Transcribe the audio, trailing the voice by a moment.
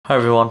Hi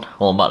everyone,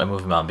 welcome back to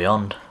Movie Man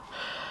Beyond.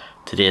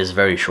 Today is a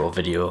very short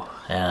video,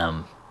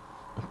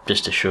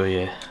 just to show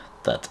you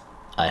that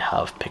I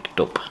have picked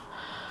up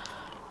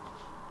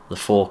the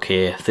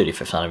 4K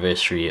 35th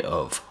anniversary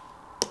of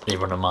the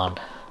Running Man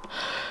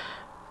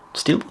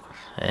Steelbook.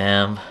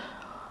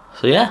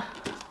 So yeah,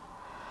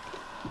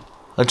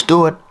 let's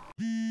do it.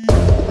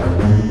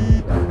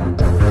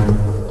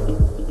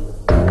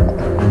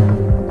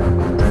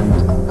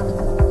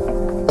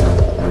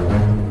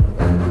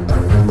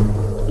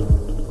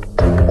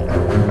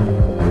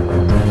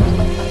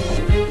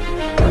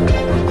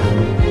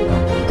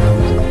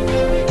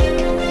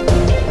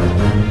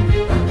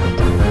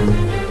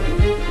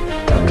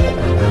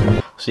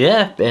 So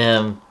yeah,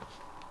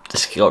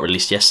 this got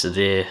released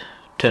yesterday,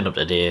 turned up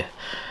today.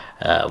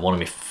 One of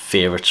my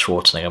favourite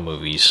Schwarzenegger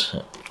movies,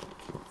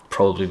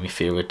 probably my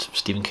favourite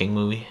Stephen King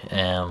movie.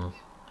 Well,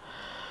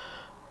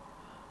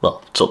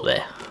 it's up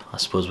there, I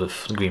suppose,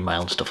 with the Green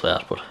Mile and stuff like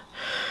that, but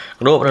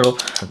I'm going to open it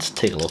up, let's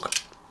take a look.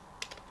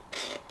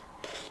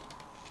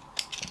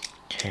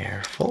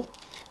 Careful.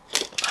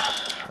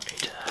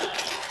 Right.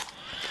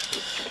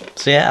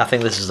 So yeah, I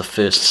think this is the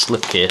first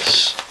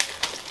slipcase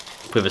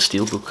with a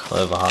Steelbook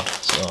I ever had,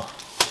 so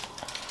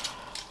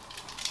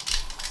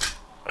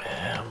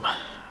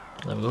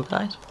there we go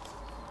guys.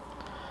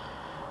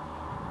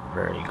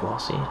 Very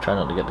glossy, try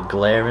not to get the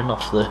glare in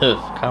off the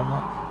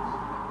camera.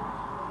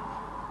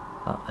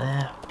 That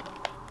there.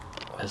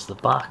 Where's the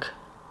back?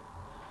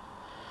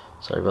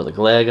 Sorry about the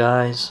glare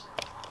guys.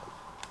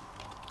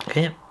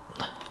 Okay,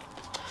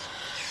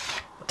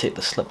 take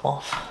the slip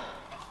off.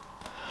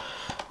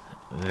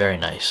 Very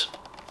nice.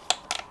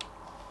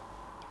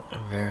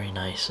 Very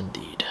nice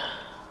indeed.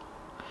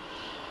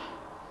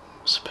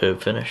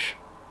 Superb finish.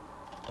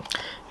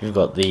 You've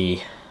got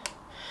the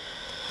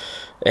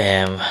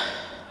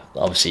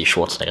obviously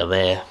Schwarzenegger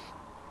there.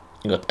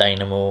 You've got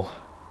Dynamo,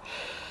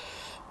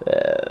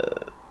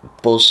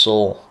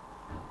 Buzzsaw,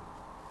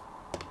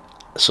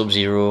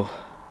 Sub-Zero,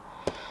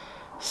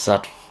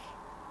 that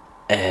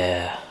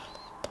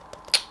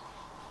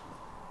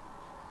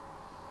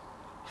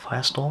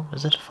Firestorm,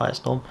 is it?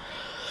 Firestorm.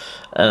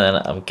 And then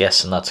I'm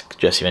guessing that's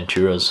Jesse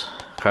Ventura's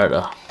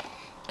character.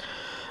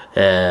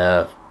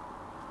 But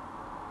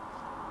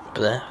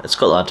there, it's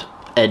got that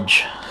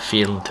edge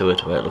feeling to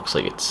it where it looks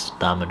like it's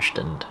damaged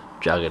and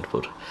jagged,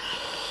 but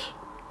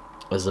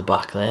there's the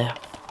back there.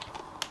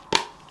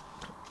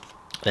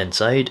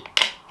 Inside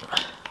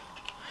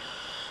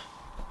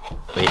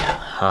we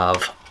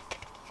have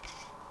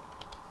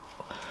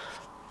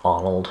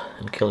Arnold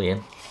and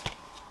Killian.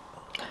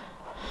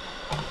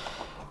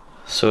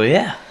 So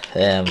yeah,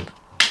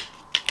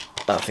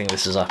 I think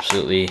this is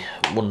absolutely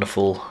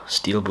wonderful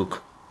Steelbook,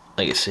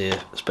 like I say,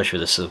 especially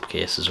with the silk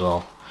case as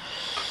well.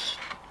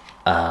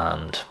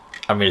 And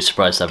I'm really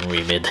surprised I haven't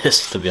remade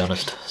this, to be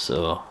honest.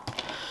 So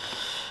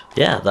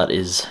yeah, that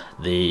is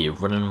the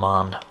Running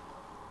Man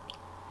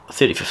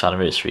 35th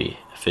anniversary,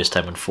 first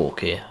time in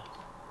 4K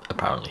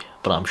apparently,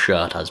 but I'm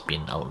sure it has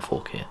been out in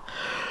 4K.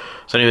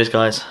 So anyways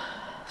guys,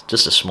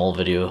 just a small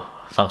video.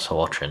 Thanks for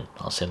watching.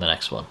 I'll see you in the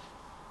next one.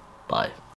 Bye.